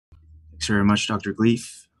Thanks very much, Dr.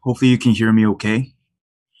 Gleef. Hopefully you can hear me okay.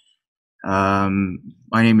 My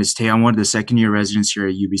name is Taeweon. I'm one of the second-year residents here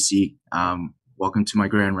at UBC. Welcome to my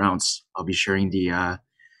grand rounds. I'll be sharing the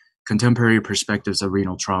contemporary perspectives of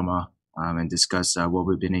renal trauma and discuss what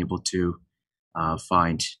we've been able to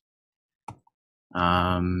find.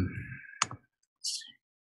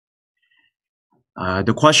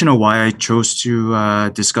 The question of why I chose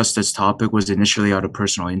to discuss this topic was initially out of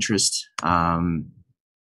personal interest.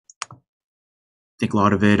 I think a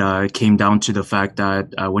lot of it came down to the fact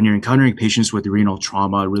that when you're encountering patients with renal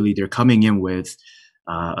trauma, really they're coming in with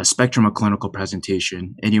a spectrum of clinical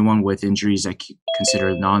presentation. Anyone with injuries that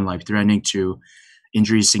consider non-life-threatening to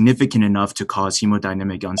injuries significant enough to cause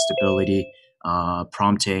hemodynamic instability,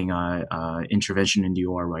 prompting intervention in the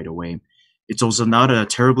OR right away. It's also not a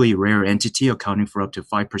terribly rare entity, accounting for up to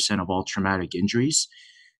 5% of all traumatic injuries.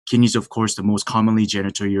 Kidneys, of course, the most commonly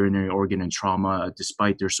genitourinary organ in trauma,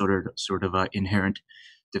 despite their sort of inherent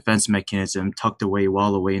defense mechanism, tucked away,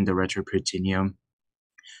 well away in the retroperitoneum,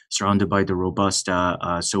 surrounded by the robust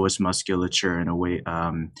psoas musculature in a way,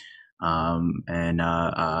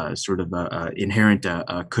 inherent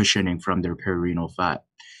cushioning from their perirenal fat.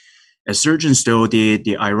 As surgeons, though,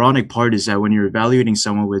 the ironic part is that when you're evaluating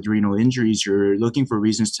someone with renal injuries, you're looking for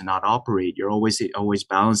reasons to not operate. You're always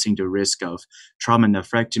balancing the risk of trauma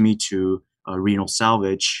nephrectomy to renal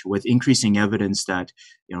salvage, with increasing evidence that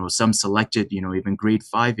some selected even grade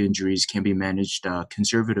 5 injuries can be managed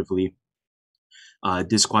conservatively.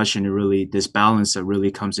 This balance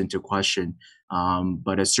really comes into question.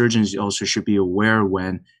 But as surgeons, you also should be aware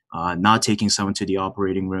when not taking someone to the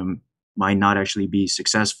operating room might not actually be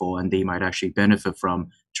successful, and they might actually benefit from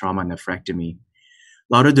trauma nephrectomy.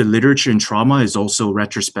 A lot of the literature in trauma is also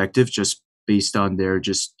retrospective, just based on their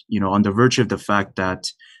on the virtue of the fact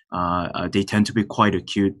that they tend to be quite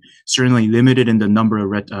acute, certainly limited in the number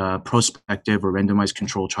of prospective or randomized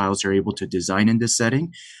control trials they're able to design in this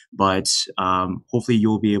setting. But hopefully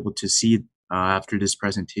you'll be able to see after this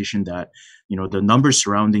presentation that the numbers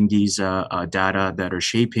surrounding these data that are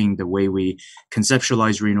shaping the way we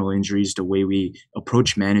conceptualize renal injuries, the way we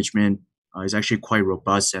approach management is actually quite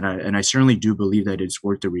robust. And I certainly do believe that it's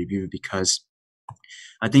worth the review, because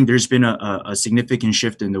I think there's been a significant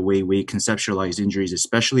shift in the way we conceptualize injuries,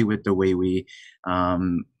 especially with the way we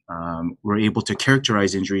were able to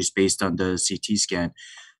characterize injuries based on the CT scan.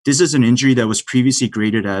 This is an injury that was previously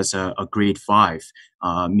graded as a grade 5,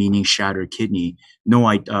 meaning shattered kidney, no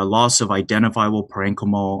loss of identifiable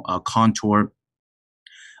parenchymal contour.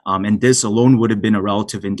 And this alone would have been a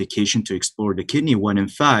relative indication to explore the kidney, when in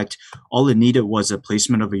fact, all it needed was a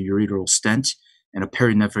placement of a ureteral stent and a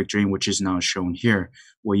perinephric drain, which is now shown here.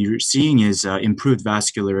 What you're seeing is improved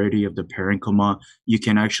vascularity of the parenchyma. You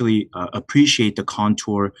can actually appreciate the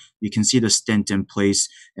contour. You can see the stent in place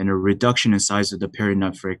and a reduction in size of the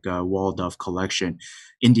perinephric wall duct collection.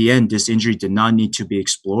 In the end, this injury did not need to be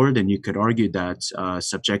explored, and you could argue that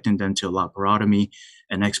subjecting them to a laparotomy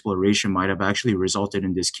and exploration might have actually resulted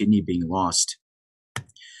in this kidney being lost.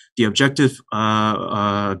 The objectives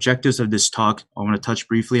of this talk, I want to touch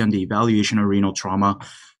briefly on the evaluation of renal trauma.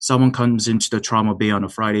 Someone comes into the trauma bay on a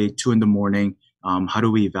Friday, 2 in the morning. How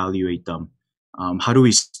do we evaluate them? How do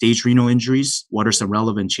we stage renal injuries? What are some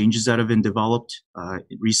relevant changes that have been developed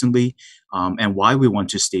recently? And why we want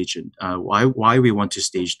to stage it? Why we want to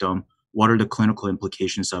stage them? What are the clinical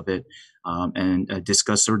implications of it? And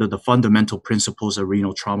discuss sort of the fundamental principles of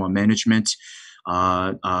renal trauma management,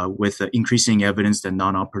 with increasing evidence that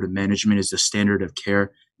non-operative management is the standard of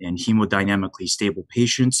care in hemodynamically stable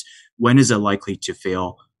patients. When is it likely to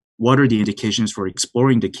fail? What are the indications for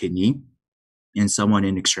exploring the kidney in someone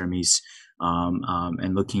in extremis,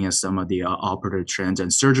 and looking at some of the operative trends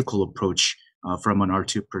and surgical approach from an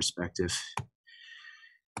R2 perspective.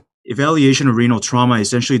 Evaluation of renal trauma,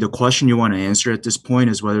 essentially the question you want to answer at this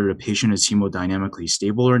point is whether the patient is hemodynamically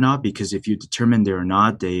stable or not, because if you determine they're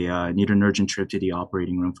not, they need an urgent trip to the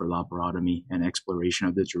operating room for laparotomy and exploration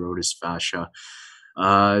of the Gerotis fascia.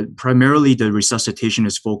 Primarily, the resuscitation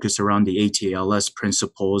is focused around the ATLS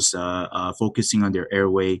principles, focusing on their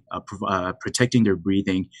airway, protecting their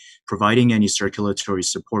breathing, providing any circulatory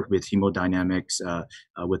support with hemodynamics,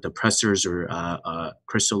 with depressors or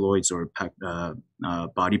crystalloids or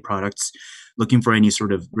body products, looking for any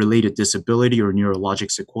sort of related disability or neurologic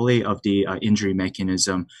sequelae of the injury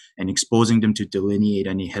mechanism, and exposing them to delineate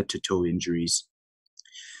any head-to-toe injuries.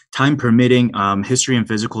 Time permitting, history and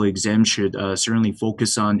physical exam should certainly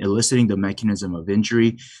focus on eliciting the mechanism of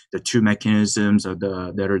injury. The two mechanisms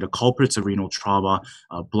that are the culprits of renal trauma,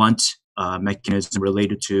 blunt mechanism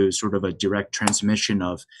related to sort of a direct transmission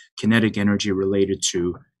of kinetic energy related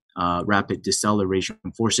to rapid deceleration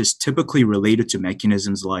forces typically related to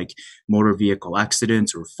mechanisms like motor vehicle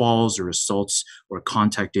accidents or falls or assaults or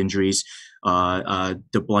contact injuries.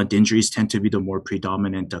 The blunt injuries tend to be the more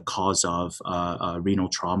predominant cause of renal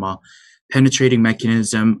trauma. Penetrating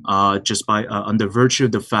mechanism, just by on the virtue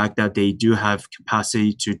of the fact that they do have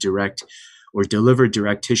capacity to direct or deliver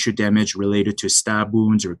direct tissue damage related to stab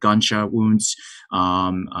wounds or gunshot wounds,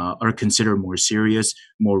 are considered more serious,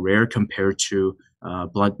 more rare compared to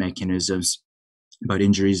blunt mechanisms, but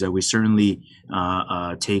injuries that we certainly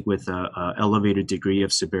take with an elevated degree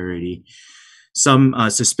of severity. Some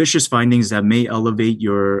suspicious findings that may elevate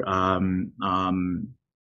your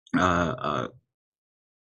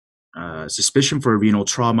uh, suspicion for renal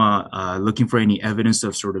trauma, looking for any evidence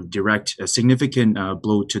of sort of direct, significant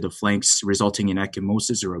blow to the flanks resulting in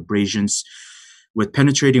ecchymosis or abrasions. With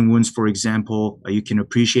penetrating wounds, for example, you can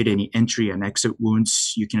appreciate any entry and exit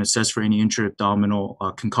wounds. You can assess for any intra-abdominal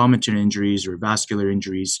concomitant injuries or vascular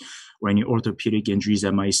injuries or any orthopedic injuries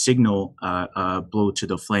that might signal blow to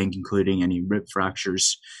the flank, including any rib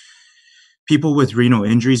fractures. People with renal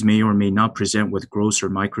injuries may or may not present with gross or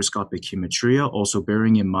microscopic hematuria, also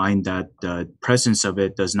bearing in mind that the presence of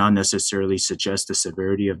it does not necessarily suggest the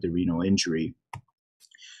severity of the renal injury.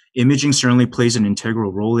 Imaging certainly plays an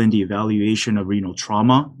integral role in the evaluation of renal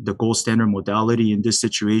trauma. The gold standard modality in this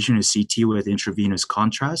situation is CT with intravenous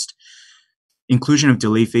contrast. Inclusion of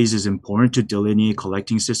delay phase is important to delineate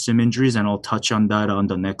collecting system injuries, and I'll touch on that on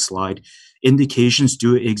the next slide. Indications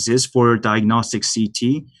do exist for diagnostic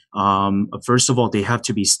CT. First of all, they have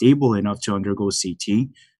to be stable enough to undergo CT.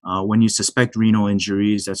 When you suspect renal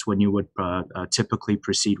injuries, that's when you would typically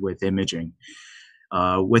proceed with imaging.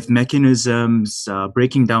 With mechanisms,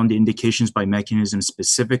 breaking down the indications by mechanism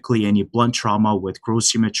specifically, any blunt trauma with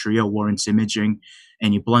gross hematuria warrants imaging.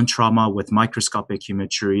 Any blunt trauma with microscopic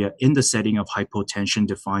hematuria in the setting of hypotension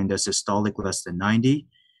defined as systolic less than 90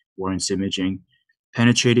 warrants imaging.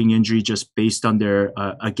 Penetrating injury just based on their,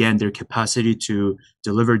 again, their capacity to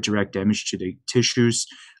deliver direct damage to the tissues,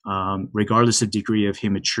 regardless of degree of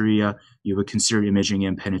hematuria, you would consider imaging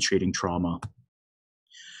and penetrating trauma.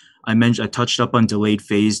 I touched up on delayed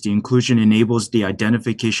phase. The inclusion enables the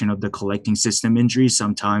identification of the collecting system injury.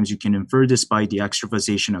 Sometimes you can infer this by the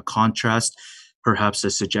extravasation of contrast, perhaps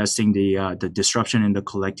suggesting the disruption in the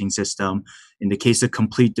collecting system. In the case of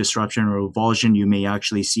complete disruption or avulsion, you may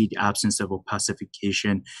actually see the absence of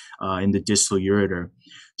opacification in the distal ureter.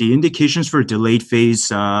 The indications for delayed phase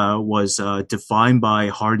was defined by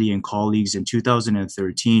Hardy and colleagues in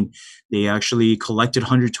 2013. They actually collected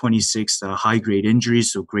 126 high-grade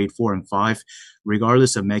injuries, so grade 4 and 5,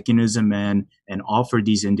 regardless of mechanism, and offered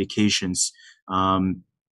these indications.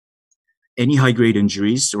 Any high-grade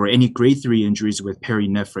injuries or any grade 3 injuries with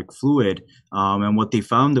perinephric fluid. And what they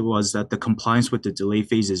found was that the compliance with the delay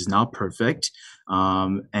phase is not perfect.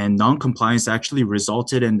 And non-compliance actually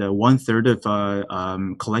resulted in the 1/3 of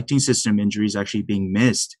collecting system injuries actually being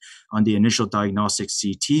missed on the initial diagnostic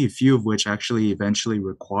CT, a few of which actually eventually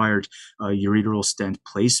required ureteral stent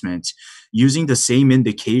placement. Using the same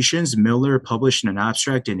indications, Miller published an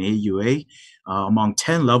abstract in AUA among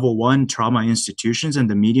 10 level 1 trauma institutions, and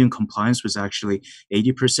the median compliance was actually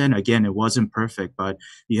 80%. Again, it wasn't perfect, but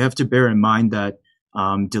you have to bear in mind that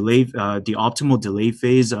the optimal delay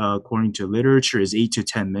phase, according to literature, is 8 to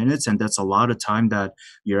 10 minutes, and that's a lot of time that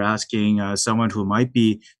you're asking someone who might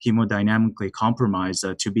be hemodynamically compromised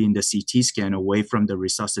to be in the CT scan away from the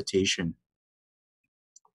resuscitation.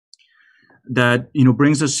 That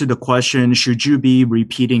brings us to the question: should you be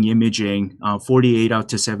repeating imaging 48 out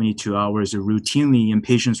to 72 hours routinely in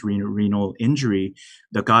patients' renal injury?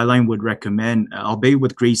 The guideline would recommend, albeit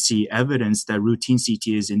with grade C evidence, that routine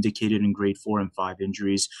CT is indicated in grade 4 and 5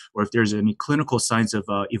 injuries, or if there's any clinical signs of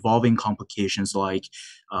evolving complications like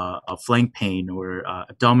flank pain or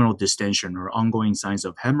abdominal distension or ongoing signs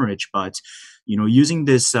of hemorrhage. But using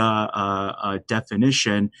this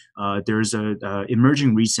definition, there's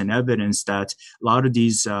emerging recent evidence that a lot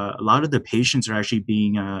of the patients are actually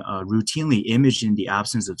being routinely imaged in the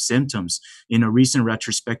absence of symptoms. In a recent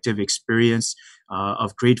retrospective experience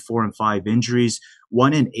of grade 4 and 5 injuries,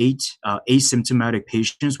 1 in 8 asymptomatic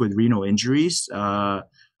patients with renal injuries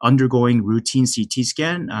undergoing routine CT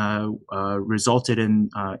scan resulted in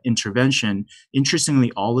intervention.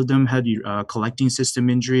 Interestingly, all of them had collecting system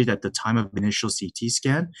injury at the time of initial CT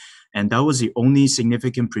scan, and that was the only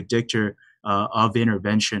significant predictor of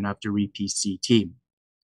intervention after repeat CT.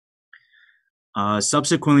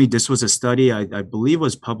 Subsequently, this was a study I believe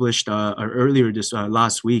was published earlier this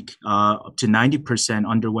last week. Up to 90%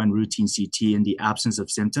 underwent routine CT in the absence of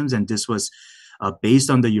symptoms, and this was based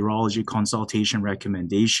on the urology consultation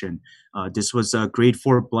recommendation. This was a grade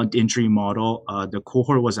 4 blunt injury model. The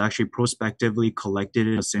cohort was actually prospectively collected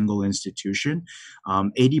in a single institution.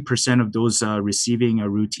 80% of those receiving a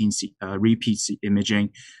routine repeat imaging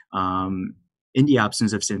in the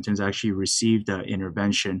absence of symptoms actually received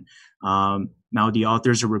intervention. Now, the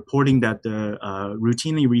authors are reporting that the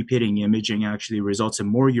routinely repeating imaging actually results in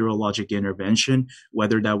more urologic intervention.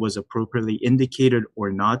 Whether that was appropriately indicated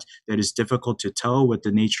or not, that is difficult to tell with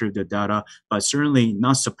the nature of the data, but certainly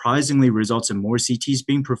not surprisingly results in more CTs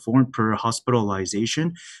being performed per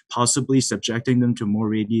hospitalization, possibly subjecting them to more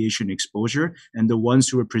radiation exposure. And the ones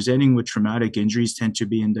who are presenting with traumatic injuries tend to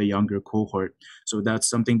be in the younger cohort. So that's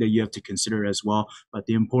something that you have to consider as well. But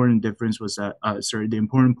the important difference was that, the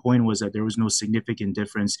important point was that there was no significant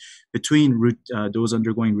difference between those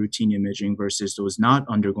undergoing routine imaging versus those not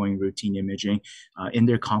undergoing routine imaging in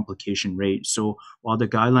their complication rate. So while the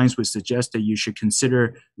guidelines would suggest that you should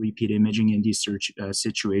consider repeat imaging in these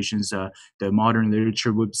situations, the modern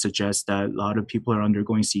literature would suggest that a lot of people are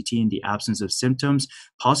undergoing CT in the absence of symptoms,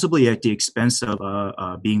 possibly at the expense of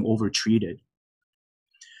being overtreated.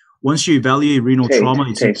 Once you evaluate renal trauma,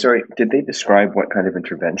 sorry, did they describe what kind of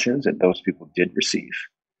interventions that those people did receive?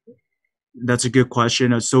 That's a good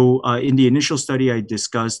question. So in the initial study, I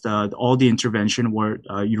discussed all the intervention were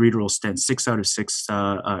ureteral stents, 6 out of 6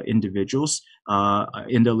 individuals.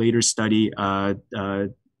 In the later study,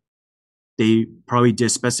 they probably did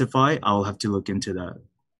specify. I'll have to look into that.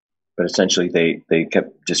 But essentially, they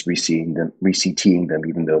kept just re-CTing them,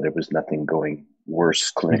 even though there was nothing going worse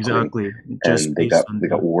clinically. Exactly. And they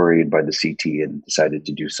got worried by the CT and decided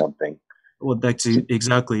to do something. Well, that's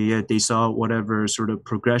exactly it. They saw whatever sort of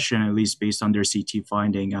progression, at least based on their CT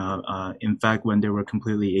finding, in fact, when they were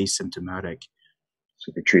completely asymptomatic.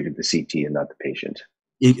 So they treated the CT and not the patient.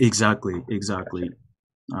 Exactly.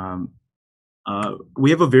 Gotcha. We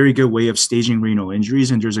have a very good way of staging renal injuries,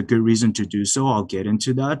 and there's a good reason to do so. I'll get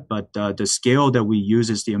into that. But the scale that we use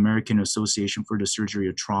is the American Association for the Surgery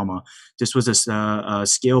of Trauma. This was a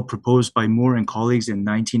scale proposed by Moore and colleagues in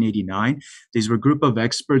 1989. These were a group of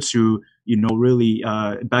experts who, really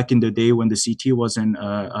back in the day when the CT wasn't,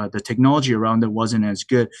 the technology around it wasn't as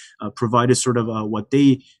good, provided sort of what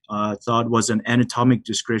they thought was an anatomic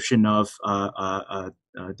description of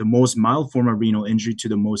the most mild form of renal injury to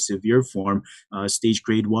the most severe form, stage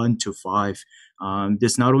grade 1 to 5.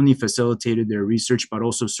 This not only facilitated their research, but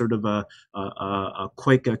also sort of a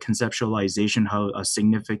quick conceptualization how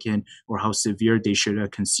significant or how severe they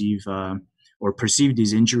should conceive or perceive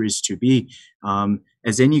these injuries to be.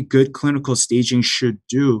 As any good clinical staging should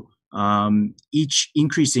do, each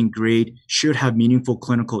increase in grade should have meaningful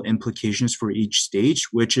clinical implications for each stage,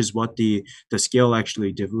 which is what the scale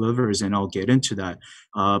actually delivers, and I'll get into that.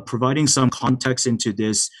 Providing some context into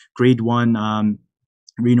this, grade 1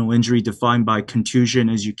 renal injury defined by contusion,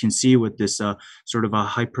 as you can see with this sort of a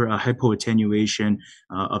hypoattenuation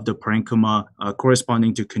of the parenchyma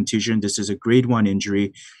corresponding to contusion. This is a grade 1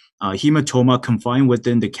 injury. Hematoma confined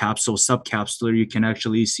within the capsule, subcapsular. You can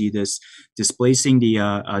actually see this displacing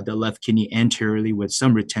the left kidney anteriorly with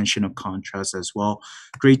some retention of contrast as well.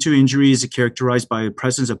 Grade 2 injury is characterized by the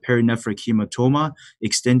presence of perinephric hematoma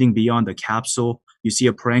extending beyond the capsule. You see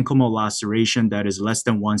a parenchymal laceration that is less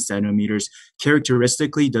than 1 centimeters.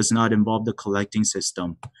 Characteristically does not involve the collecting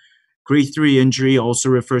system. Grade 3 injury also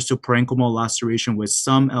refers to parenchymal laceration with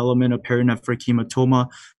some element of perinephric hematoma,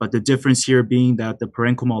 but the difference here being that the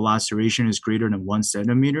parenchymal laceration is greater than 1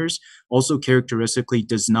 centimeters. Also characteristically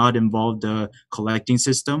does not involve the collecting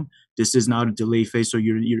system. This is not a delay phase, so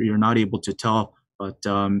you're not able to tell, but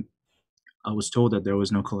I was told that there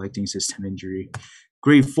was no collecting system injury.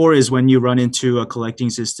 Grade 4 is when you run into a collecting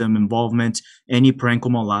system involvement, any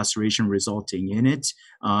parenchymal laceration resulting in it.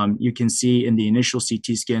 You can see in the initial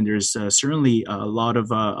CT scan, there's certainly a lot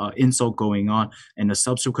of insult going on. In the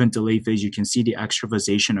subsequent delay phase, you can see the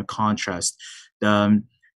extravasation of contrast.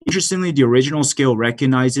 Interestingly, the original scale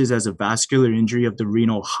recognizes as a vascular injury of the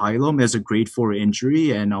renal hilum as a grade 4 injury,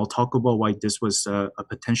 and I'll talk about why this was a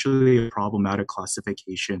potentially problematic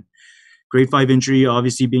classification. Grade 5 injury,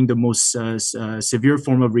 obviously being the most severe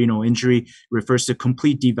form of renal injury, refers to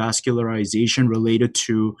complete devascularization related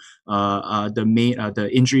to the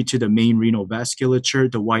injury to the main renal vasculature.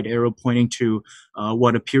 The white arrow pointing to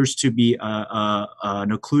what appears to be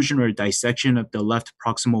an occlusion or a dissection of the left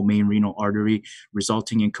proximal main renal artery,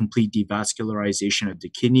 resulting in complete devascularization of the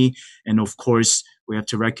kidney. And of course, we have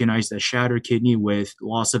to recognize that shattered kidney with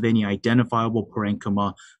loss of any identifiable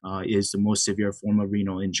parenchyma is the most severe form of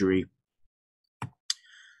renal injury.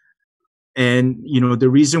 And the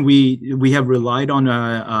reason we have relied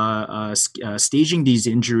on staging these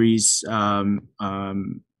injuries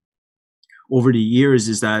over the years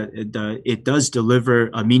is that it does deliver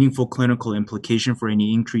a meaningful clinical implication for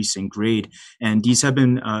any increase in grade. And these have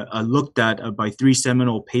been looked at by three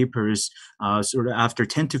seminal papers sort of after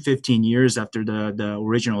 10 to 15 years after the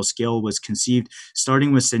original scale was conceived,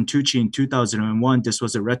 starting with Santucci in 2001. This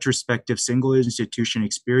was a retrospective single institution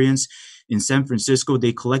experience in San Francisco.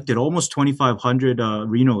 They collected almost 2,500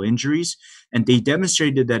 renal injuries, and they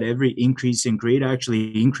demonstrated that every increase in grade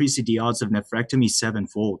actually increased the odds of nephrectomy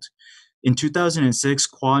sevenfold. In 2006,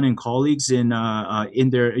 Kwan and colleagues in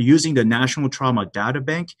their using the National Trauma Data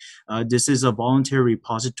Bank. This is a voluntary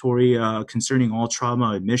repository concerning all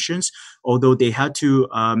trauma admissions. Although they had to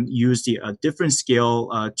use the different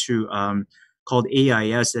scale to called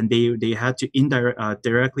AIS, and they had to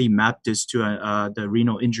directly map this to the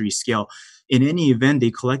renal injury scale. In any event,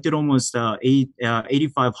 they collected almost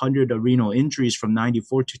 8,500 renal injuries from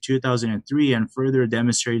 94 to 2003 and further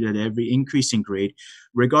demonstrated that every increase in grade,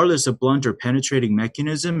 regardless of blunt or penetrating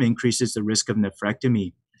mechanism, increases the risk of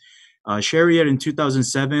nephrectomy. Shariat in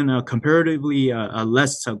 2007, comparatively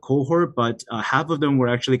less cohort, but half of them were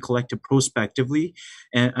actually collected prospectively.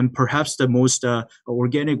 And perhaps the most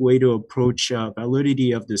organic way to approach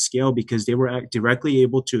validity of the scale, because they were directly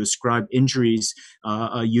able to ascribe injuries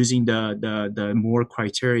using the Moore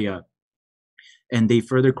criteria. And they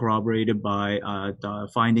further corroborated by the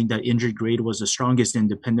finding that injury grade was the strongest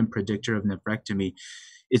independent predictor of nephrectomy.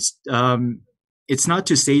 It's it's not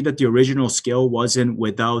to say that the original scale wasn't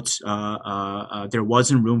without there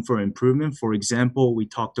wasn't room for improvement. For example, we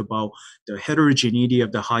talked about the heterogeneity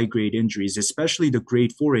of the high grade injuries, especially the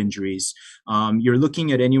grade 4 injuries. You're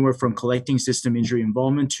looking at anywhere from collecting system injury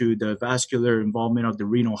involvement to the vascular involvement of the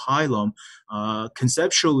renal hilum.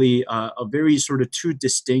 Conceptually, a very sort of two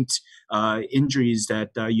distinct injuries that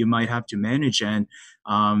you might have to manage. And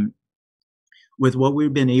with what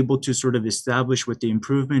we've been able to sort of establish with the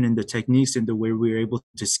improvement in the techniques and the way we were able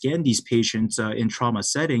to scan these patients in trauma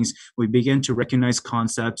settings, we began to recognize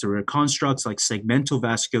concepts or constructs like segmental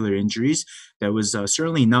vascular injuries that was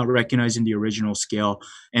certainly not recognized in the original scale,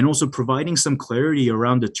 and also providing some clarity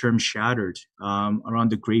around the term shattered, around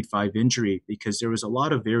the grade 5 injury, because there was a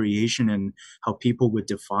lot of variation in how people would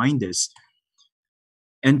define this.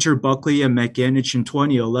 Enter Buckley and McAnich in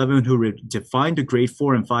 2011, who defined the grade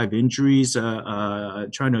 4 and 5 injuries,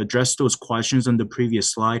 trying to address those questions on the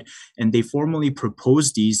previous slide. And they formally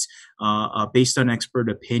proposed these based on expert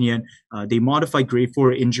opinion. They modified grade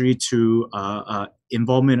 4 injury to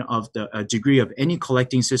involvement of the degree of any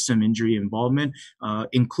collecting system injury involvement,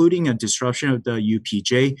 including a disruption of the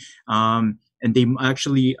UPJ. And they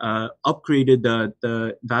actually upgraded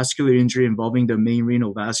the vascular injury involving the main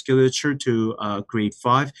renal vasculature to grade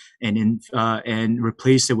 5, and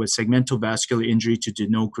replaced it with segmental vascular injury to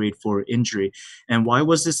denote grade 4 injury. And why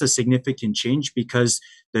was this a significant change? Because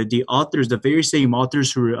the authors, the very same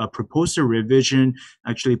authors who proposed the revision,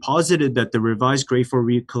 actually posited that the revised grade 4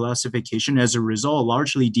 reclassification, as a result,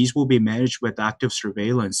 largely these will be managed with active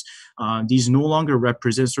surveillance. These no longer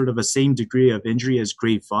represent sort of a same degree of injury as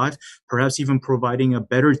grade 5, perhaps even providing a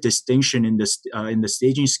better distinction in the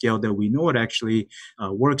staging scale that we know it actually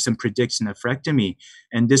works and predicts nephrectomy.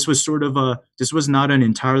 And this was this was not an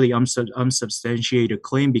entirely unsubstantiated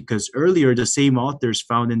claim, because earlier the same authors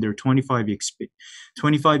found in their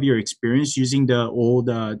 25-year experience using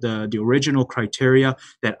the original criteria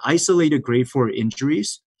that isolated grade 4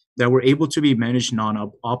 injuries that were able to be managed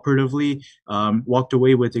non-operatively, walked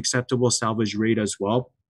away with acceptable salvage rate as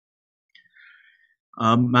well.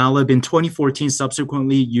 Malib in 2014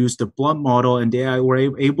 subsequently used the blunt model, and they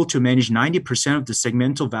were able to manage 90% of the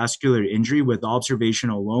segmental vascular injury with observation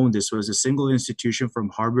alone. This was a single institution from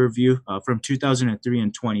Harborview from 2003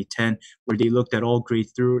 and 2010, where they looked at all grade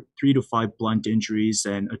 3 to 5 blunt injuries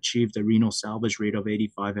and achieved a renal salvage rate of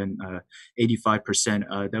 85 and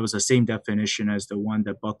 85%. That was the same definition as the one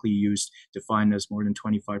that Buckley used, defined as more than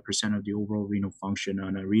 25% of the overall renal function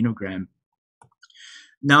on a renogram.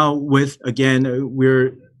 Now,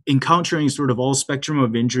 we're encountering sort of all spectrum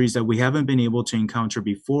of injuries that we haven't been able to encounter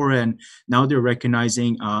before, and now they're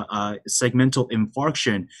recognizing segmental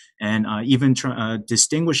infarction and even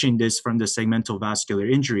distinguishing this from the segmental vascular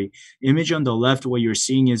injury. Image on the left, what you're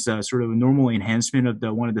seeing is sort of a normal enhancement of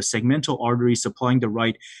one of the segmental arteries supplying the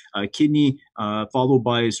right kidney, followed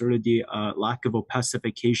by sort of the lack of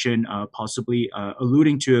opacification, possibly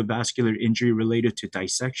alluding to a vascular injury related to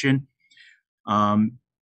dissection.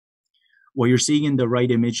 what you're seeing in the right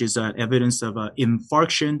image is evidence of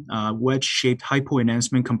infarction, wedge-shaped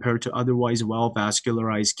hypoenhancement compared to otherwise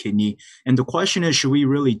well-vascularized kidney. And the question is, should we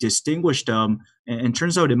really distinguish them? And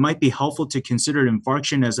turns out it might be helpful to consider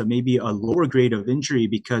infarction as maybe a lower grade of injury,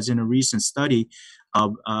 because in a recent study,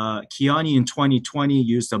 Kiani in 2020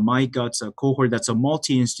 used a MyGuts cohort that's a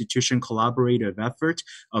multi-institution collaborative effort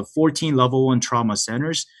of 14 level 1 trauma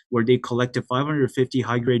centers where they collected 550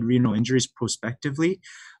 high-grade renal injuries prospectively.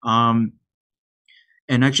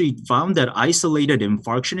 And actually found that isolated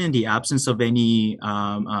infarction in the absence of any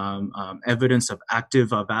evidence of active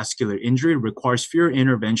vascular injury requires fewer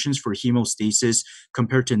interventions for hemostasis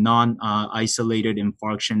compared to non-isolated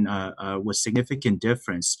infarction with significant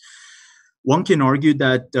difference. One can argue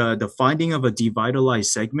that the finding of a devitalized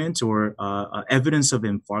segment or evidence of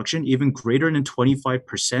infarction, even greater than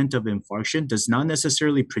 25% of infarction, does not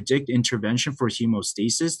necessarily predict intervention for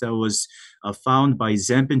hemostasis. That was found by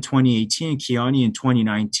Zemp in 2018 and Kiani in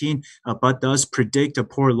 2019, but does predict a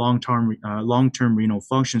poor long-term renal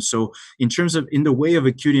function. So in the way of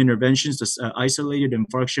acute interventions, this isolated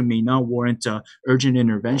infarction may not warrant urgent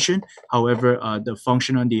intervention. However, the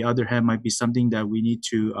function on the other hand might be something that we need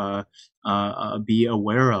to be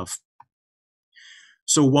aware of.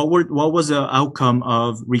 So what was the outcome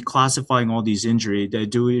of reclassifying all these injuries?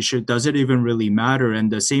 Does it even really matter?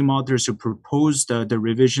 And the same authors who proposed the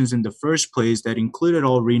revisions in the first place that included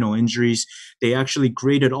all renal injuries, they actually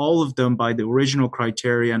graded all of them by the original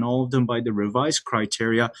criteria and all of them by the revised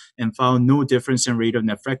criteria, and found no difference in rate of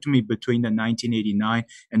nephrectomy between the 1989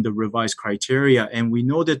 and the revised criteria. And we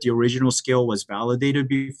know that the original scale was validated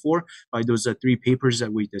before by those 3 papers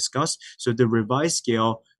that we discussed. So the revised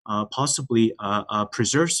scale possibly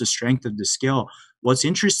preserves the strength of the scale. What's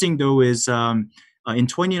interesting, though, is in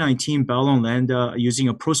 2019, Bell and Landa, using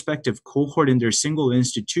a prospective cohort in their single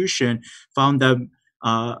institution, found that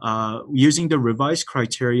using the revised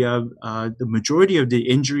criteria, the majority of the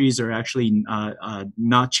injuries are actually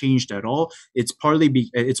not changed at all. It's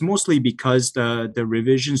mostly because the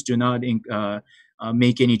revisions do not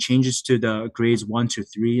make any changes to the grades 1 to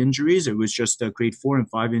 3 injuries. It was just the grade 4 and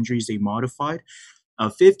 5 injuries they modified.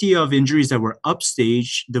 50 of injuries that were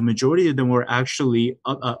upstage, the majority of them were actually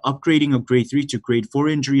upgrading of grade 3 to grade 4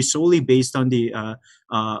 injuries solely based on the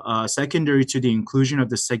secondary to the inclusion of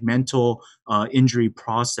the segmental injury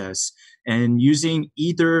process. And using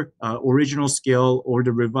either original scale or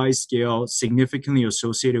the revised scale significantly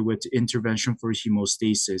associated with intervention for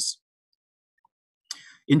hemostasis.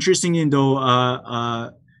 Interestingly, though,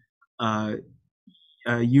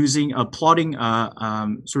 plotting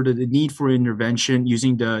sort of the need for intervention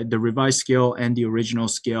using the revised scale and the original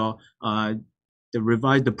scale, the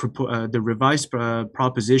revised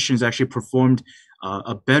propositions actually performed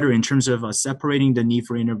better in terms of separating the need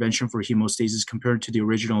for intervention for hemostasis compared to the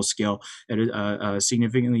original scale at a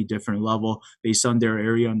significantly different level based on their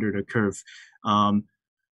area under the curve.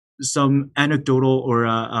 Some anecdotal or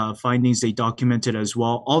findings they documented as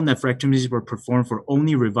well. All nephrectomies were performed for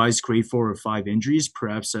only revised grade 4 or 5 injuries,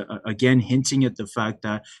 perhaps again hinting at the fact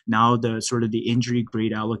that now the sort of the injury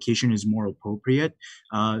grade allocation is more appropriate.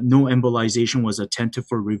 No embolization was attempted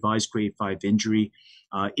for revised grade 5 injury.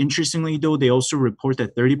 Interestingly, though, they also report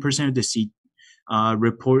that 30% of the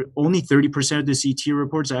only 30% of the CT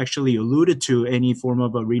reports actually alluded to any form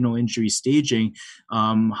of a renal injury staging,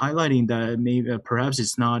 highlighting that maybe perhaps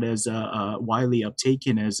it's not as widely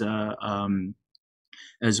uptaken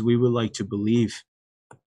as we would like to believe.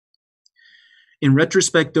 In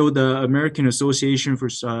retrospect, though, the American Association for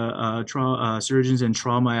Surgeons and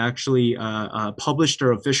Trauma actually published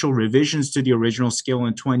their official revisions to the original scale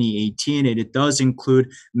in 2018, and it does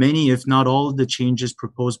include many, if not all, of the changes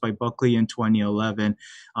proposed by Buckley in 2011.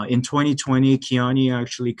 In 2020, Kiani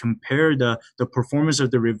actually compared the performance of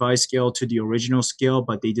the revised scale to the original scale,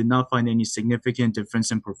 but they did not find any significant difference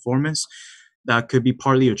in performance. That could be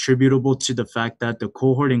partly attributable to the fact that the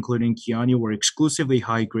cohort, including Kiani, were exclusively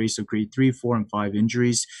high grades of grade 3, 4, and 5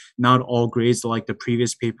 injuries, not all grades like the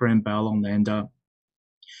previous paper in Bal and Landa.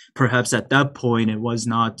 Perhaps at that point, it was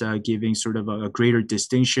not giving sort of a greater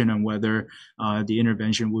distinction on whether the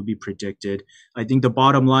intervention would be predicted. I think the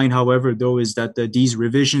bottom line, however, though, is that these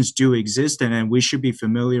revisions do exist, and we should be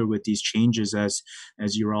familiar with these changes as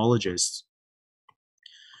urologists.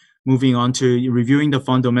 Moving on to reviewing the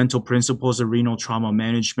fundamental principles of renal trauma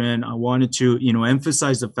management, I wanted to,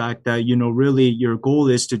 emphasize the fact that, really your goal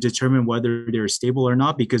is to determine whether they're stable or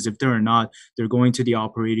not, because if they're not, they're going to the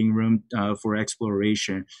operating room for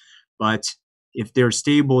exploration. But if they're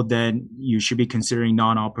stable, then you should be considering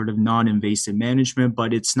non-operative, non-invasive management.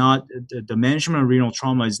 But it's not, the management of renal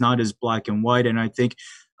trauma is not as black and white. And I think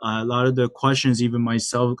a lot of the questions, even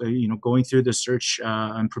myself, going through the search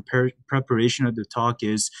and preparation of the talk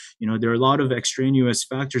is, there are a lot of extraneous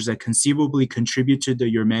factors that conceivably contribute to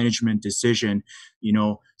your management decision.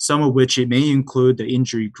 Some of which it may include the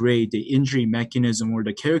injury grade, the injury mechanism, or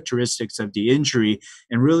the characteristics of the injury.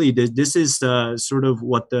 And really, this is sort of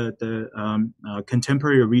what the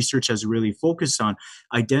contemporary research has really focused on,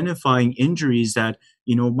 identifying injuries that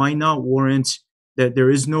might not warrant, that there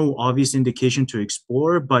is no obvious indication to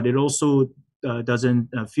explore, but it also doesn't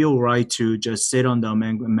feel right to just sit on them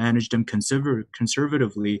and manage them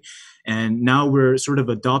conservatively. And now we're sort of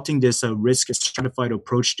adopting this risk stratified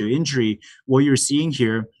approach to injury. What you're seeing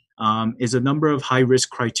here is a number of high risk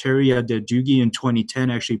criteria that Doogie in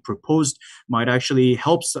 2010 actually proposed might actually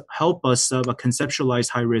help us conceptualize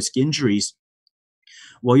high risk injuries.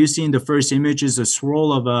 What you see in the first image is a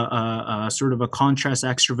swirl of a sort of a contrast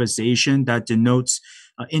extravasation that denotes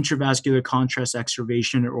intravascular contrast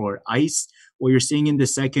extravasation, or ICE. What you're seeing in the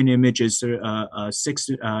second image is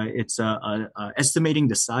estimating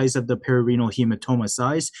the size of the perirenal hematoma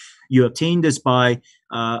size. You obtain this by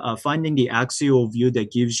finding the axial view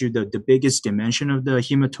that gives you the biggest dimension of the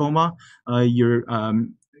hematoma. You're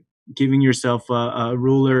giving yourself a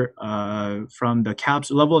ruler from the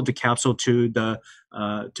capsule level of the capsule to the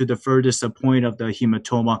furthest point of the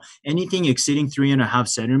hematoma. Anything exceeding 3.5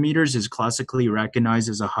 centimeters is classically recognized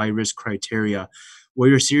as a high risk criteria. What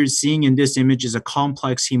you're seeing in this image is a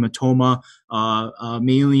complex hematoma,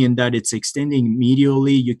 mainly in that it's extending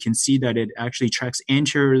medially. You can see that it actually tracks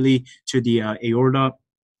anteriorly to the aorta.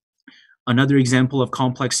 Another example of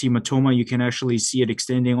complex hematoma, you can actually see it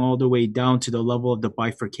extending all the way down to the level of the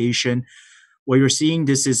bifurcation. What you're seeing,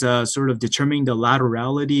 this is sort of determining the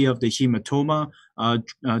laterality of the hematoma.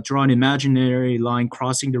 Draw an imaginary line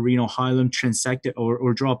crossing the renal hilum, transect it,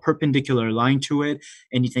 or draw a perpendicular line to it.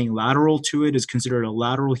 Anything lateral to it is considered a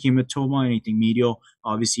lateral hematoma. Anything medial,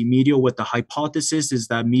 obviously medial, with the hypothesis is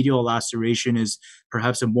that medial laceration is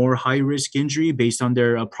perhaps a more high-risk injury based on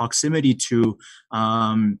their proximity to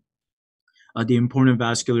the important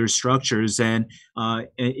vascular structures. And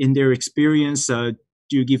in their experience,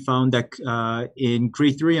 Doogie found that in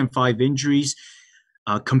grade 3 and 5 injuries,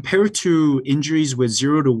 compared to injuries with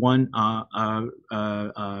 0 to 1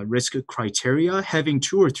 risk criteria, having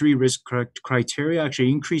 2 or 3 risk criteria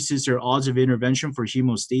actually increases their odds of intervention for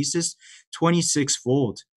hemostasis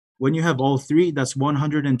 26-fold. When you have all 3, that's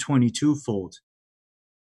 122-fold.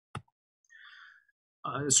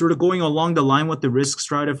 Sort of going along the line with the risk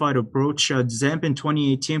stratified approach, Zemp in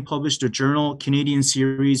 2018 published a journal Canadian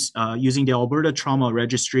series using the Alberta Trauma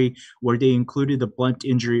Registry, where they included the blunt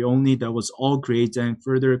injury only that was all grades, and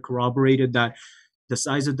further corroborated that the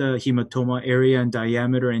size of the hematoma, area and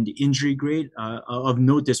diameter, and the injury grade. Of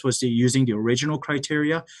note, this was using the original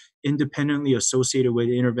criteria, independently associated with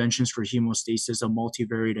interventions for hemostasis, a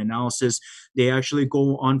multivariate analysis. They actually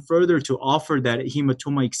go on further to offer that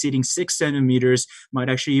hematoma exceeding 6 centimeters might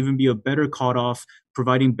actually even be a better cutoff,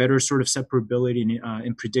 providing better sort of separability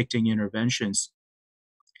in predicting interventions.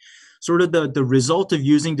 Sort of the result of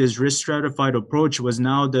using this risk stratified approach was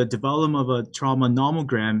now the development of a trauma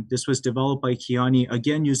nomogram. This was developed by Kiani,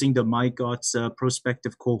 again using the MyGOTS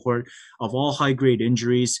prospective cohort of all high-grade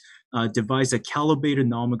injuries, devised a calibrated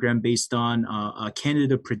nomogram based on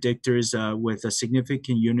candidate predictors with a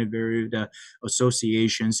significant univariate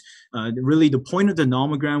associations. Really, the point of the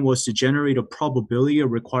nomogram was to generate a probability of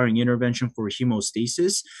requiring intervention for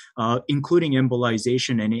hemostasis, including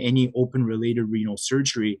embolization and any open-related renal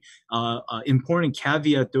surgery. Important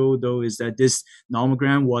caveat, though, is that this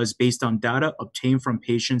nomogram was based on data obtained from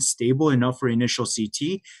patients stable enough for initial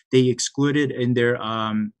CT. They excluded in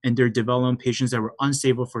their development patients that were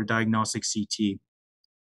unstable for diagnostic CT.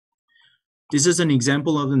 This is an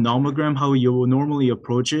example of the nomogram, how you will normally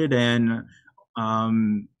approach it, and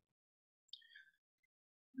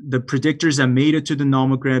the predictors that made it to the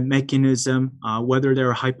nomogram mechanism, whether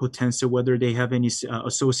they're hypotensive, whether they have any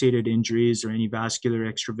associated injuries or any vascular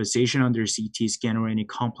extravasation on their CT scan, or any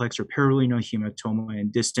complex or perirenal hematoma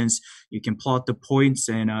and distance. You can plot the points,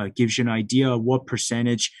 and gives you an idea of what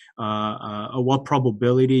percentage, what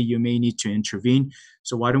probability you may need to intervene.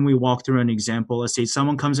 So why don't we walk through an example? Let's say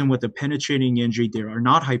someone comes in with a penetrating injury. They are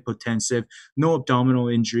not hypotensive, no abdominal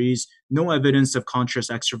injuries, no evidence of contrast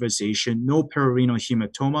extravasation, no perirenal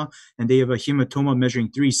hematoma, and they have a hematoma measuring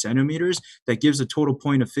 3 centimeters. That gives a total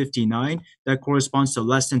point of 59. That corresponds to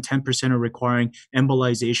less than 10% of requiring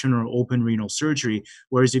embolization or open renal surgery.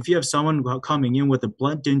 Whereas if you have someone coming in with a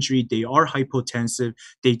blunt injury, they are hypotensive,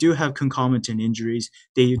 they do have concomitant injuries,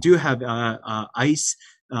 they do have ICE,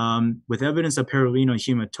 with evidence of perirenal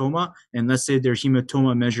hematoma, and let's say their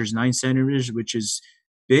hematoma measures 9 centimeters, which is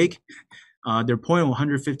big. Their point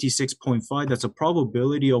 156.5, that's a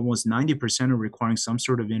probability almost 90% of requiring some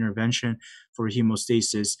sort of intervention for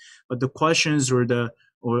hemostasis. But the questions or the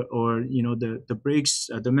breaks,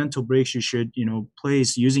 the mental breaks you should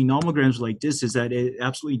place using nomograms like this is that it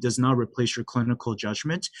absolutely does not replace your clinical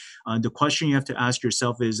judgment. The question you have to ask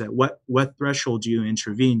yourself is at what threshold do you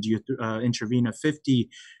intervene? Do you intervene at 50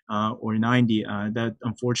 or 90? That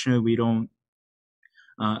unfortunately we don't.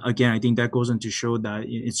 Again, I think that goes on to show that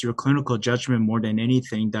it's your clinical judgment more than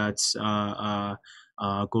anything that's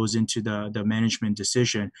goes into the management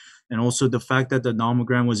decision, and also the fact that the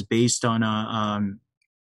nomogram was based on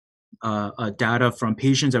data from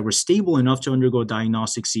patients that were stable enough to undergo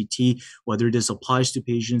diagnostic CT. Whether this applies to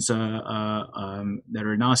patients that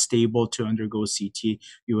are not stable to undergo CT,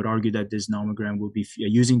 you would argue that this nomogram will be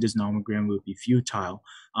using this nomogram will be futile.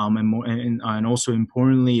 And also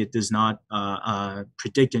importantly, it does not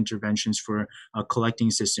predict interventions for collecting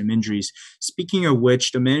system injuries. Speaking of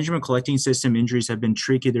which, the management of collecting system injuries have been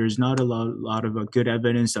tricky. There's not a lot of good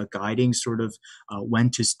evidence guiding sort of when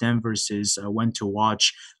to stem versus when to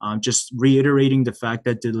watch. Just reiterating the fact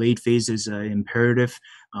that delayed phase is imperative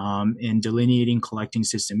in delineating collecting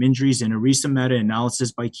system injuries. In a recent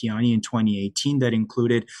meta-analysis by Kiani in 2018 that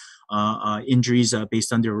included injuries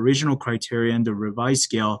based on their original criteria and the revised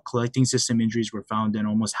scale, collecting system injuries were found in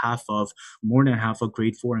more than half of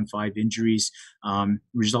grade 4 and 5 injuries,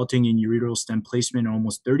 resulting in ureteral stent placement in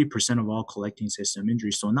almost 30% of all collecting system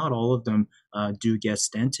injuries. So not all of them do get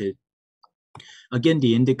stented. Again,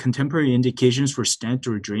 the contemporary indications for stent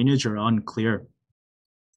or drainage are unclear.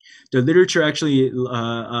 The literature actually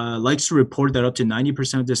likes to report that up to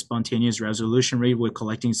 90% of the spontaneous resolution rate with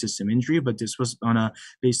collecting system injury, but this was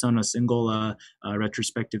based on a single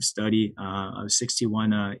retrospective study of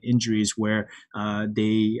 61 injuries where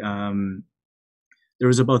there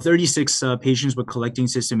was about 36 patients with collecting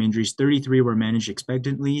system injuries. 33 were managed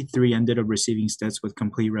expectantly. 3 ended up receiving stents with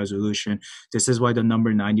complete resolution. This is why the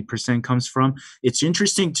number 90% comes from. It's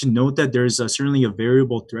interesting to note that there's certainly a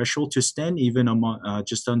variable threshold to stent, even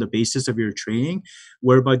just on the basis of your training,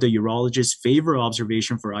 whereby the urologists favor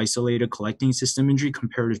observation for isolated collecting system injury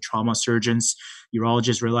compared to trauma surgeons.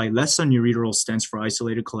 Urologists rely less on ureteral stents for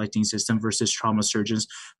isolated collecting system versus trauma surgeons.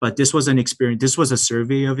 But this was an experience. This was a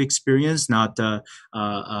survey of experience, not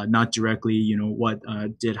directly, what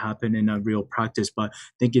did happen in a real practice. But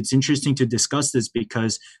I think it's interesting to discuss this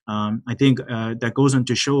because I think that goes on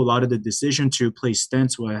to show a lot of the decision to place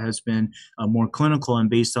stents has been more clinical and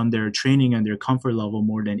based on their training and their comfort level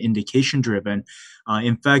more than indication driven.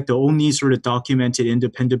 In fact, the only sort of documented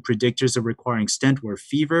independent predictors of requiring stent were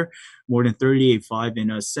fever, more than 38.5 in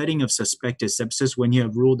a setting of suspected sepsis when you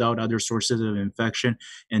have ruled out other sources of infection,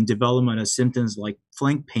 and development of symptoms like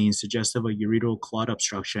flank pain suggestive of ureteral clot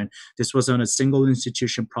obstruction. This was on a single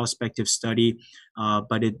institution prospective study,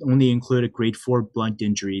 but it only included grade 4 blunt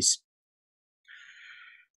injuries.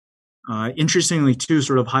 Interestingly, too,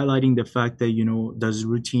 sort of highlighting the fact that, does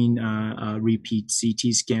routine repeat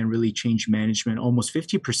CT scan really change management? Almost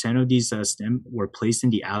 50% of these stem were placed in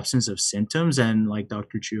the absence of symptoms. And like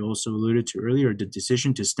Dr. Chu also alluded to earlier, the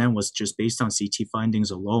decision to stem was just based on CT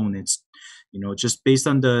findings alone. It's, just based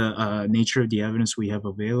on the nature of the evidence we have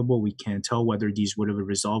available, we can't tell whether these would have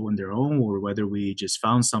resolved on their own or whether we just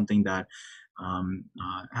found something that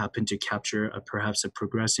happened to capture perhaps a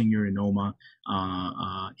progressing urinoma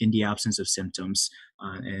in the absence of symptoms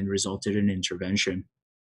and resulted in intervention.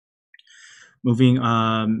 Moving,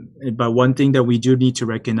 but one thing that we do need to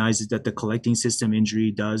recognize is that the collecting system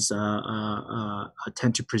injury does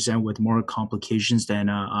tend to present with more complications than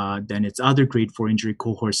its other grade 4 injury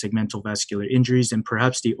cohort, segmental vascular injuries, and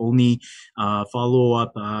perhaps the only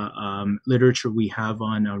follow-up literature we have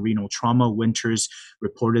on renal trauma. Winters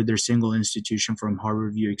reported their single institution from Harvard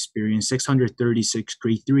Review experience 636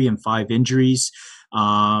 grade 3 and 5 injuries.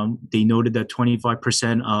 They noted that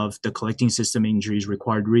 25% of the collecting system injuries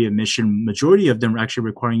required readmission. Majority of them actually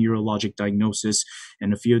requiring urologic diagnosis,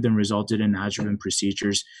 and a few of them resulted in adjuvant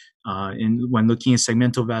procedures. When looking at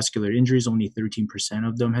segmental vascular injuries, only 13%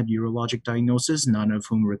 of them had urologic diagnosis, none of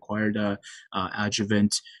whom required a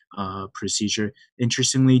adjuvant procedure.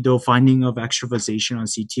 Interestingly, though, finding of extravasation on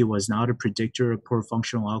CT was not a predictor of poor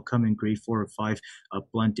functional outcome in grade 4 or 5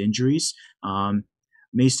 blunt injuries.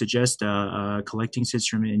 May suggest collecting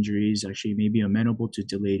system injuries actually may be amenable to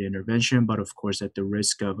delayed intervention, but of course at the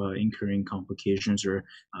risk of incurring complications or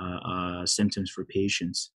symptoms for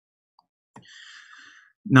patients.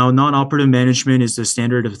 Now, non-operative management is the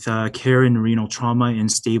standard of care in renal trauma in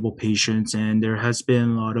stable patients, and there has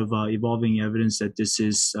been a lot of evolving evidence that this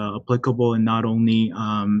is applicable in not only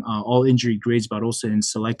all injury grades, but also in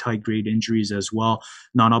select high-grade injuries as well.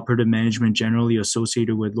 Non-operative management generally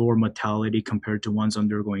associated with lower mortality compared to ones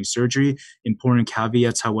undergoing surgery. Important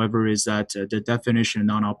caveats, however, is that the definition of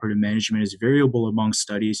non-operative management is variable among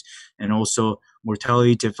studies, and also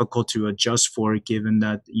mortality difficult to adjust for, given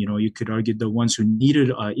that you could argue the ones who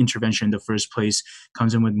needed intervention in the first place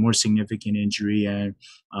comes in with more significant injury, and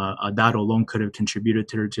that alone could have contributed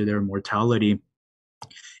to their mortality.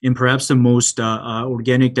 In perhaps the most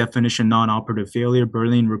organic definition, non-operative failure,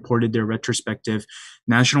 Berlin reported their retrospective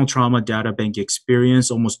National Trauma Data Bank experience.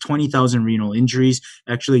 Almost 20,000 renal injuries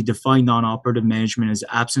actually defined non-operative management as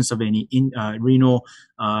absence of any renal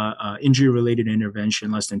injury-related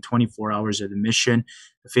intervention, less than 24 hours of admission.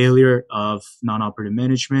 The failure of non-operative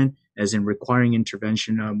management, as in requiring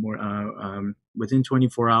intervention within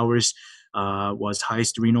 24 hours, was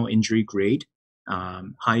highest renal injury grade,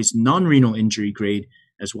 highest non-renal injury grade,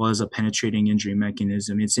 as well as a penetrating injury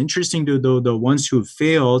mechanism. It's interesting, though, the ones who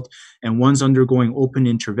failed and ones undergoing open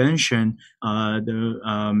intervention,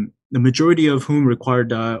 the majority of whom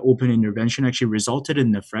required open intervention actually resulted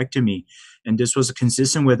in nephrectomy. And this was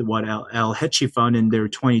consistent with what Al-Hetchi found in their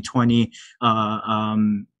 2020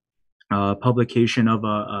 publication of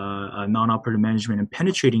non-operative management and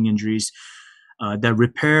penetrating injuries, that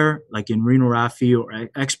repair, like in renal or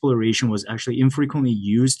exploration, was actually infrequently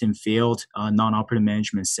used in failed non-operative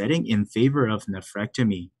management setting in favor of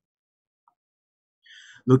nephrectomy.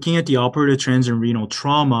 Looking at the operative trends in renal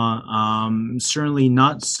trauma, certainly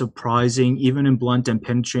not surprising. Even in blunt and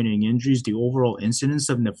penetrating injuries, the overall incidence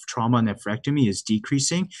of trauma nephrectomy is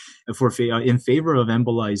decreasing in favor of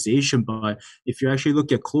embolization. But if you actually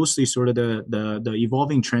look at closely sort of the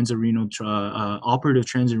evolving trends of operative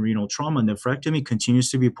trends in renal trauma, nephrectomy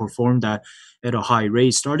continues to be performed at a high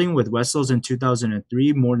rate. Starting with Wessels in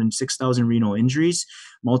 2003, more than 6,000 renal injuries.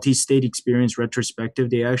 Multi-state experience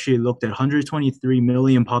retrospective, they actually looked at 123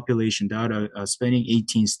 million population data spanning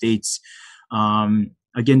 18 states.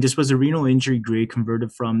 Again, this was a renal injury grade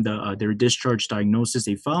converted from their discharge diagnosis.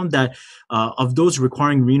 They found that of those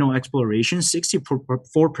requiring renal exploration,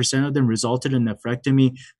 64% of them resulted in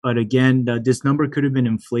nephrectomy. But again, this number could have been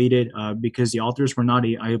inflated because the authors were not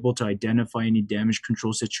able to identify any damage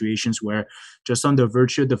control situations where, just on the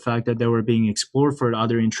virtue of the fact that they were being explored for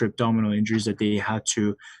other intra-abdominal injuries, that they had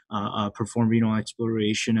to perform renal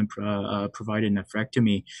exploration and provide a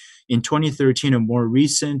nephrectomy. In 2013, a more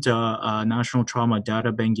recent National Trauma Data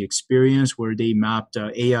Bank experience, where they mapped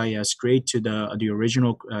AIS grade to the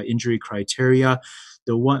original injury criteria.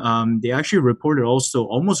 They actually reported also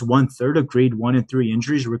almost 1/3 of grade 1 and 3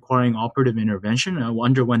 injuries requiring operative intervention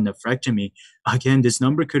underwent nephrectomy. Again, this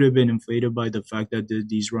number could have been inflated by the fact that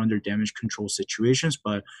these were under damage control situations,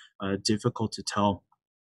 but difficult to tell.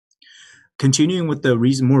 Continuing with the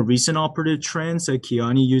more recent operative trends,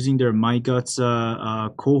 Kiani using their MyGuts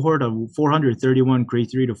cohort of 431 grade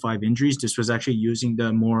 3 to 5 injuries. This was actually using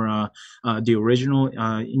the original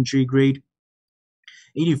injury grade.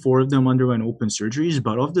 84 of them underwent open surgeries,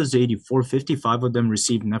 but of those 84, 55 of them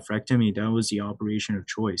received nephrectomy. That was the operation of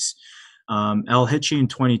choice. Al-Hetchi in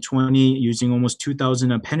 2020, using almost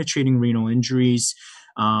 2,000 penetrating renal injuries.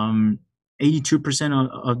 82%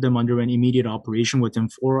 of them underwent immediate operation within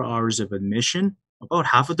 4 hours of admission. About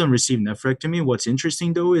half of them received nephrectomy. What's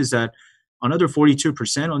interesting, though, is that another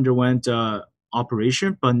 42% underwent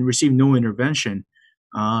operation but received no intervention.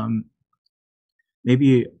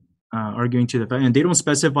 Maybe arguing to the fact, and they don't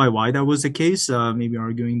specify why that was the case, maybe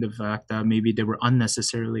arguing the fact that maybe they were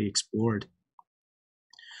unnecessarily explored.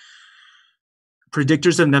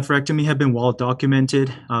 Predictors of nephrectomy have been well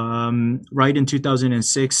documented. Wright in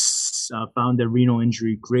 2006 found the renal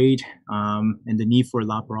injury grade and the need for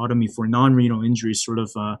laparotomy for non-renal injuries, sort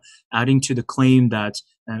of adding to the claim that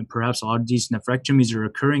perhaps all of these nephrectomies are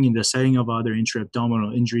occurring in the setting of other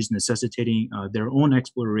intra-abdominal injuries necessitating their own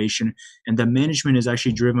exploration, and that management is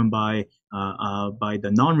actually driven by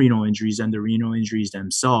the non-renal injuries and the renal injuries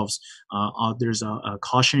themselves. There's a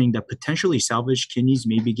cautioning that potentially salvaged kidneys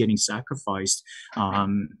may be getting sacrificed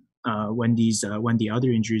when the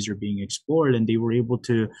other injuries are being explored, and they were able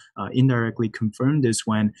to indirectly confirm this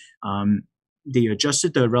when they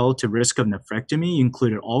adjusted the relative risk of nephrectomy,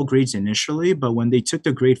 included all grades initially, but when they took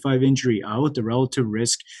the grade 5 injury out, the relative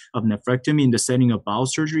risk of nephrectomy in the setting of bowel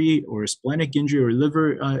surgery or splenic injury or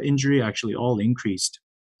liver injury actually all increased.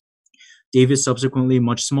 Davis subsequently,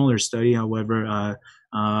 much smaller study, however,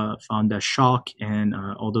 found that shock, and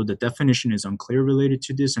although the definition is unclear related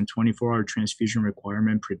to this, and 24-hour transfusion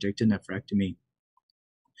requirement predicted nephrectomy.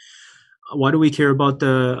 why do we care about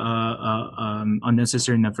the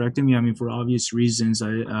unnecessary nephrectomy? I mean, for obvious reasons.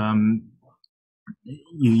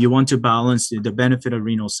 You want to balance the benefit of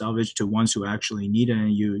renal salvage to ones who actually need it,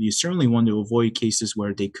 and you certainly want to avoid cases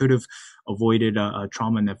where they could have avoided a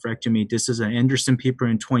trauma nephrectomy. This is an Anderson paper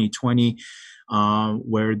in 2020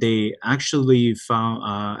 where they actually found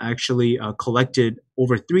collected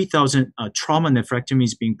over 3,000 trauma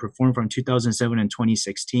nephrectomies being performed from 2007 and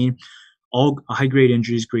 2016, all high-grade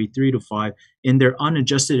injuries, grade 3 to 5. In their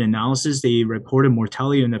unadjusted analysis, they reported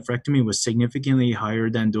mortality in nephrectomy was significantly higher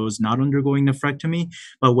than those not undergoing nephrectomy.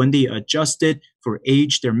 But when they adjusted for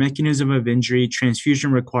age, their mechanism of injury,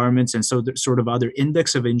 transfusion requirements, and so the sort of other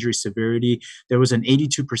index of injury severity, there was an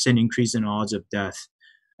 82% increase in odds of death.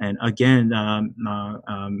 And again,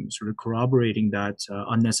 sort of corroborating that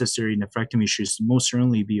unnecessary nephrectomy should most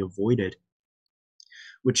certainly be avoided,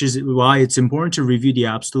 which is why it's important to review the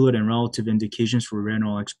absolute and relative indications for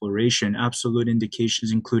renal exploration. Absolute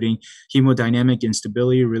indications including hemodynamic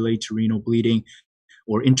instability related to renal bleeding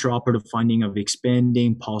or intraoperative finding of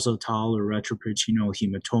expanding pulsatile or retroperitoneal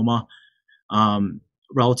hematoma. Um,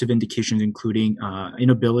 Relative indications including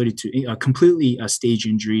inability to completely stage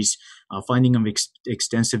injuries, finding of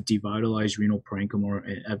extensive devitalized renal parenchyma or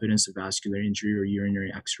evidence of vascular injury or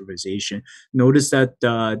urinary extravasation. Notice that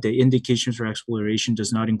the indications for exploration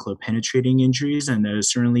does not include penetrating injuries, and there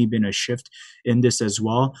has certainly been a shift in this as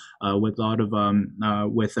well, with a lot of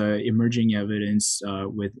emerging evidence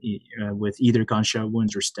with either gunshot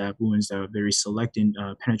wounds or stab wounds. Very select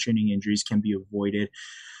penetrating injuries can be avoided.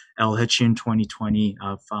 El-Hechi in 2020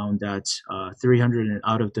 found that 300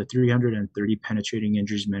 out of the 330 penetrating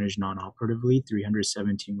injuries managed non-operatively,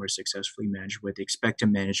 317 were successfully managed with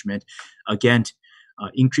expected management. Again,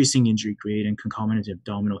 increasing injury grade and concomitant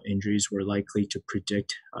abdominal injuries were likely to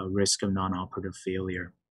predict risk of non-operative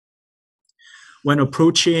failure. When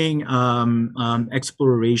approaching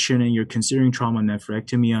exploration and you're considering trauma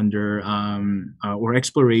nephrectomy under or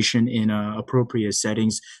exploration in appropriate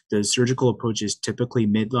settings, the surgical approach is typically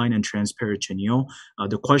midline and transperitoneal.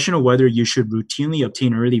 The question of whether you should routinely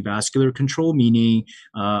obtain early vascular control, meaning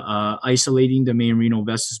isolating the main renal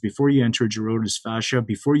vessels before you enter Gerota's fascia,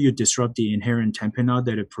 before you disrupt the inherent tamponade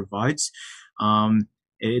that it provides.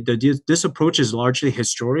 This approach is largely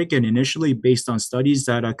historic and initially based on studies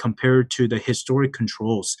that are compared to the historic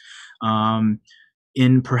controls.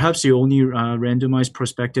 In perhaps the only randomized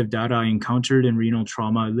prospective data I encountered in renal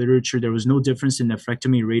trauma literature, there was no difference in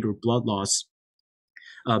nephrectomy rate or blood loss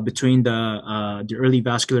between the early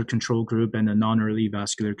vascular control group and the non-early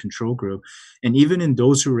vascular control group. And even in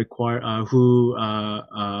those who require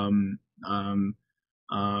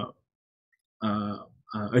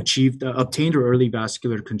obtained or early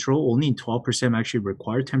vascular control, only 12% actually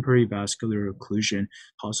required temporary vascular occlusion,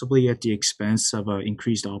 possibly at the expense of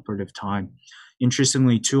increased operative time.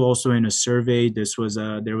 Interestingly, too, also in a survey,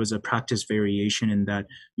 there was a practice variation in that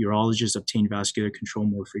urologists obtained vascular control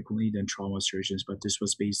more frequently than trauma surgeons, but this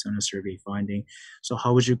was based on a survey finding. So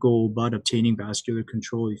how would you go about obtaining vascular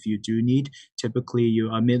control if you do need? Typically,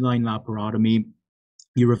 midline laparotomy.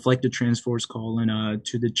 You reflect the transverse colon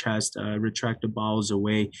to the chest, retract the bowels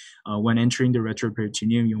away. When entering the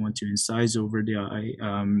retroperitoneum, you want to incise over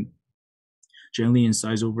gently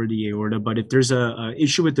incise over the aorta. But if there's a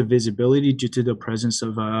issue with the visibility due to the presence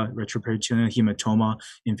of retroperitoneal hematoma,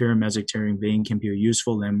 inferior mesenteric vein can be a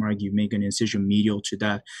useful landmark. You make an incision medial to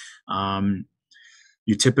that.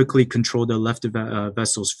 You typically control the left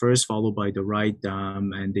vessels first, followed by the right,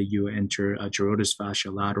 and then you enter Gerota's fascia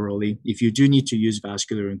laterally. If you do need to use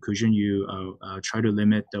vascular inclusion, you try to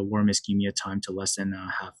limit the warm ischemia time to less than a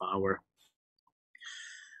half hour.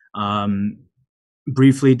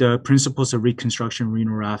 Briefly, the principles of reconstruction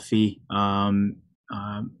renorrhaphy.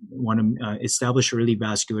 Want to establish early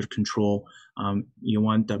vascular control. You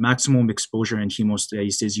want the maximum exposure and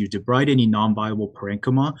hemostasis. You debride any non-viable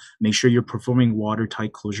parenchyma. Make sure you're performing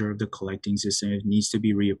watertight closure of the collecting system. It needs to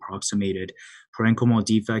be reapproximated. Parenchymal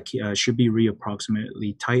defect should be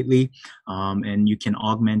reapproximately tightly, and you can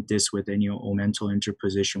augment this with any omental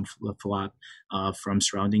interposition flap from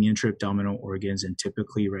surrounding intra-abdominal organs, and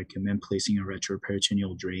typically recommend placing a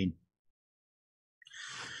retroperitoneal drain.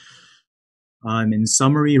 In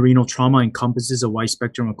summary, renal trauma encompasses a wide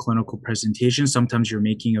spectrum of clinical presentation. Sometimes you're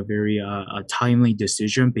making a very timely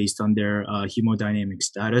decision based on their hemodynamic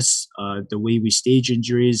status. The way we stage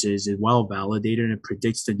injuries is well validated and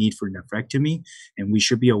predicts the need for nephrectomy, and we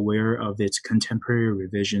should be aware of its contemporary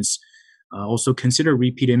revisions. Also consider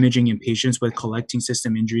repeat imaging in patients with collecting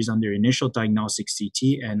system injuries on their initial diagnostic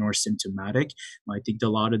CT and or symptomatic. I think a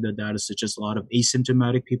lot of the data suggests a lot of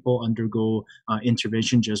asymptomatic people undergo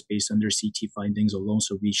intervention just based on their CT findings alone.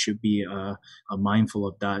 So we should be mindful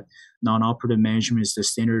of that. Non-operative management is the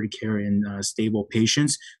standard of care in stable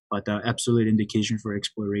patients, but the absolute indication for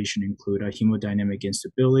exploration include hemodynamic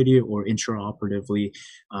instability or intraoperatively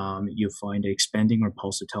you find expanding or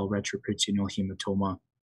pulsatile retroperitoneal hematoma.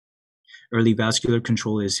 Early vascular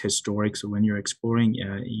control is historic, so when you're exploring,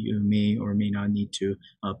 you may or may not need to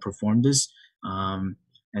perform this. And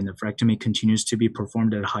nephrectomy continues to be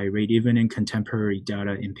performed at a high rate, even in contemporary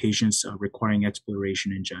data in patients requiring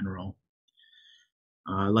exploration in general.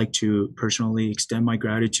 I'd like to personally extend my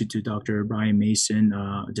gratitude to Dr. Brian Mason.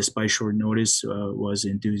 Despite short notice, was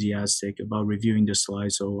enthusiastic about reviewing the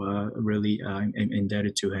slides, so really I'm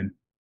indebted to him.